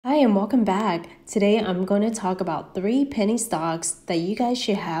Hi and welcome back. Today I'm going to talk about 3 penny stocks that you guys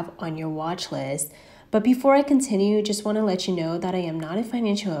should have on your watch list. But before I continue, just want to let you know that I am not a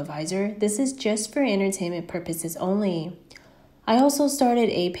financial advisor. This is just for entertainment purposes only. I also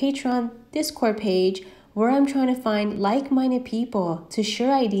started a Patreon Discord page where I'm trying to find like-minded people to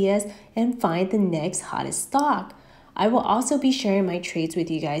share ideas and find the next hottest stock. I will also be sharing my trades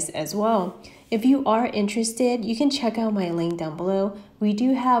with you guys as well. If you are interested, you can check out my link down below. We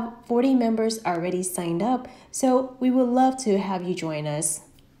do have 40 members already signed up, so we would love to have you join us.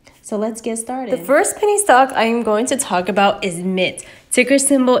 So let's get started. The first penny stock I am going to talk about is MIT. Ticker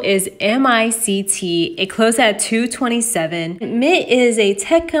symbol is MICT. It closed at 227. MIT is a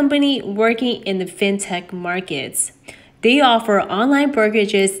tech company working in the fintech markets. They offer online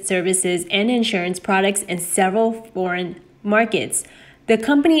brokerages, services, and insurance products in several foreign markets. The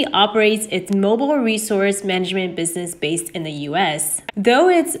company operates its mobile resource management business based in the US. Though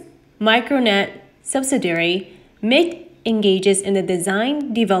its Micronet subsidiary, MIT engages in the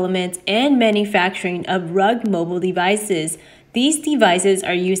design, development, and manufacturing of rugged mobile devices. These devices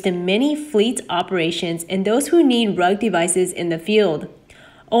are used in many fleet operations and those who need rugged devices in the field.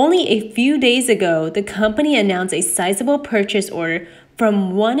 Only a few days ago, the company announced a sizable purchase order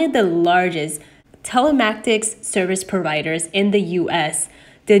from one of the largest telematics service providers in the US.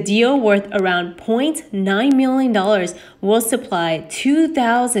 The deal, worth around $0.9 million, will supply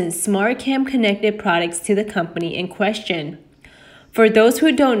 2,000 SmartCam connected products to the company in question. For those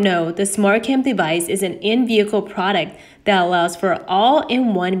who don't know, the SmartCam device is an in-vehicle product that allows for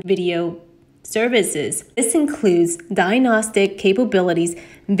all-in-one video services. This includes diagnostic capabilities,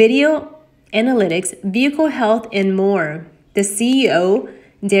 video analytics, vehicle health, and more. The CEO,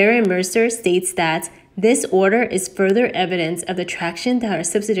 Darren Mercer, states that this order is further evidence of the traction that our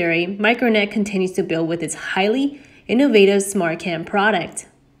subsidiary Micronet continues to build with its highly innovative SmartCam product.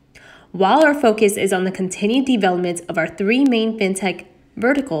 While our focus is on the continued development of our 3 main fintech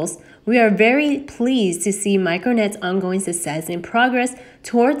verticals, we are very pleased to see Micronet's ongoing success and progress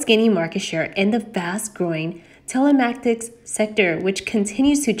towards gaining market share in the fast-growing telematics sector, which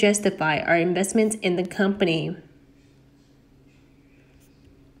continues to justify our investments in the company.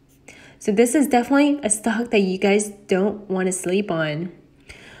 So this is definitely a stock that you guys don't want to sleep on.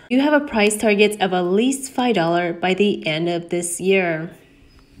 You have a price target of at least $5 by the end of this year.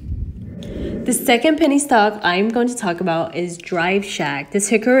 The second penny stock I'm going to talk about is Drive Shack. The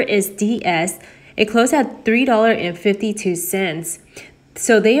ticker is DS. It closed at $3.52.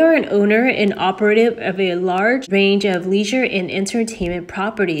 So they are an owner and operative of a large range of leisure and entertainment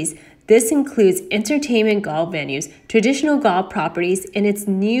properties. This includes entertainment golf venues, traditional golf properties, and its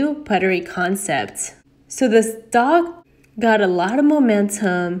new puttery concept. So the stock got a lot of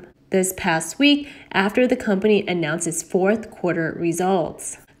momentum this past week after the company announced its fourth quarter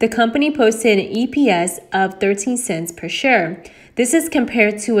results. The company posted an EPS of 13 cents per share. This is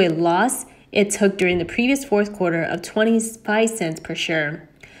compared to a loss it took during the previous fourth quarter of 25 cents per share.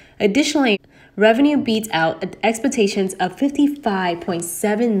 Additionally, revenue beats out expectations of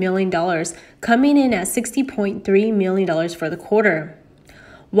 $55.7 million, coming in at $60.3 million for the quarter.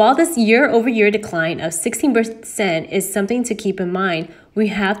 While this year-over-year decline of 16% is something to keep in mind, we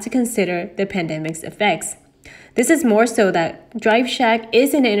have to consider the pandemic's effects. This is more so that Drive Shack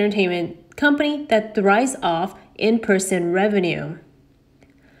is an entertainment company that thrives off in-person revenue.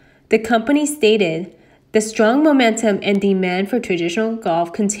 The company stated, "The strong momentum and demand for traditional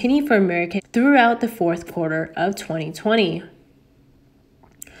golf continued for Americans throughout the fourth quarter of 2020.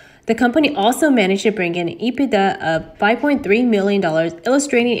 The company also managed to bring in an EBITDA of $5.3 million,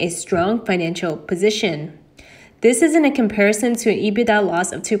 illustrating a strong financial position. This is in a comparison to an EBITDA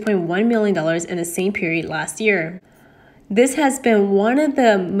loss of $2.1 million in the same period last year. This has been one of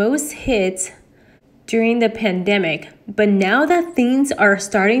the most hit during the pandemic, but now that things are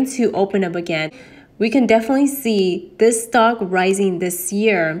starting to open up again, we can definitely see this stock rising this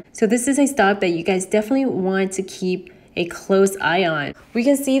year. So this is a stock that you guys definitely want to keep a close eye on. We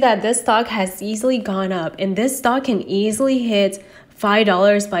can see that this stock has easily gone up, and this stock can easily hit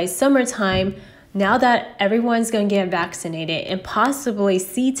 $5 by summertime now that everyone's going to get vaccinated, and possibly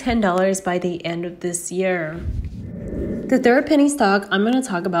see $10 by the end of this year. The third penny stock I'm going to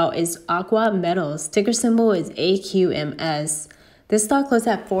talk about is Aqua Metals. Ticker symbol is AQMS. This stock closed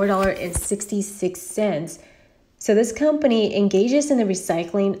at $4.66. So this company engages in the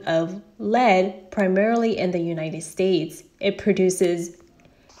recycling of lead, primarily in the United States. It produces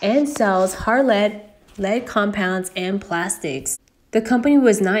and sells hard lead compounds, and plastics. The company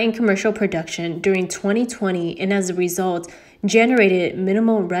was not in commercial production during 2020, and as a result, generated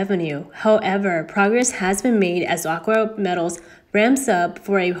minimal revenue. However, progress has been made as Aqua Metals ramps up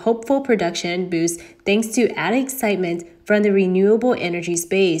for a hopeful production boost thanks to added excitement from the renewable energy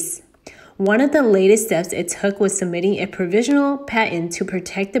space. One of the latest steps it took was submitting a provisional patent to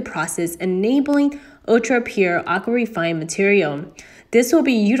protect the process enabling ultra-pure aqua-refined material. This will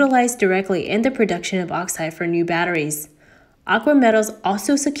be utilized directly in the production of oxide for new batteries. Aqua Metals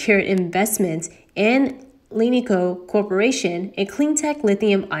also secured investments in blnk Corporation, a clean-tech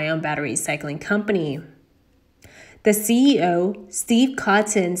lithium-ion battery recycling company. The CEO, Steve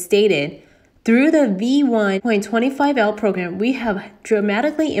Cotton, stated, "Through the V1.25L program, we have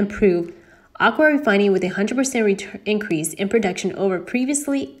dramatically improved aqua refining with a 100% increase in production over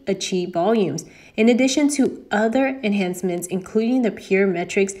previously achieved volumes, in addition to other enhancements including the Pure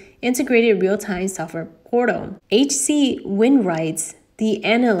Metrics integrated real-time software portal." HC Winwrights, the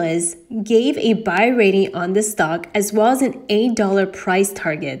analyst, gave a buy rating on the stock as well as an $8 price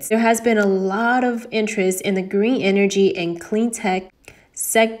target. There has been a lot of interest in the green energy and clean tech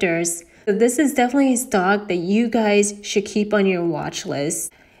sectors, so this is definitely a stock that you guys should keep on your watch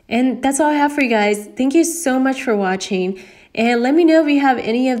list. And that's all I have for you guys. Thank you so much for watching. And let me know if you have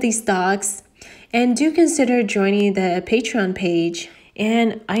any of these stocks. And do consider joining the Patreon page.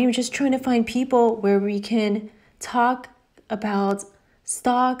 And I am just trying to find people where we can talk about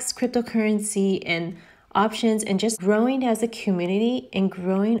stocks, cryptocurrency, and options, and just growing as a community and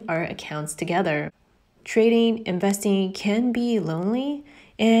growing our accounts together. Trading, investing can be lonely,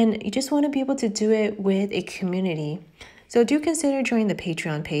 and you just want to be able to do it with a community. So do consider joining the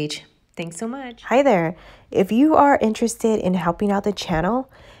Patreon page. Thanks so much. Hi there. If you are interested in helping out the channel,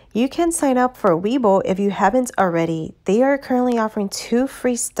 you can sign up for Weibo if you haven't already. They are currently offering 2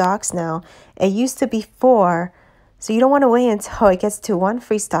 free stocks now. It used to be 4, so you don't want to wait until it gets to 1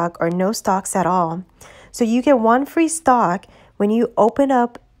 free stock or no stocks at all. So you get 1 free stock when you open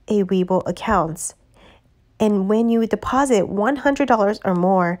up a Weibo account. And when you deposit $100 or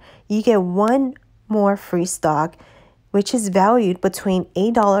more, you get 1 more free stock, which is valued between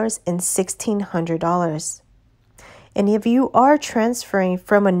 $8 and $1,600. And if you are transferring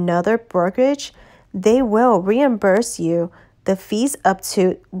from another brokerage, they will reimburse you the fees up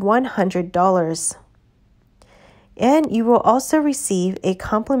to $100. And you will also receive a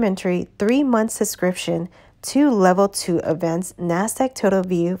complimentary 3-month subscription to Level 2 Events NASDAQ Total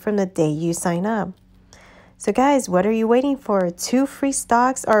View from the day you sign up. So guys, what are you waiting for? 2 free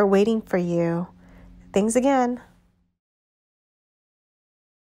stocks are waiting for you. Thanks again.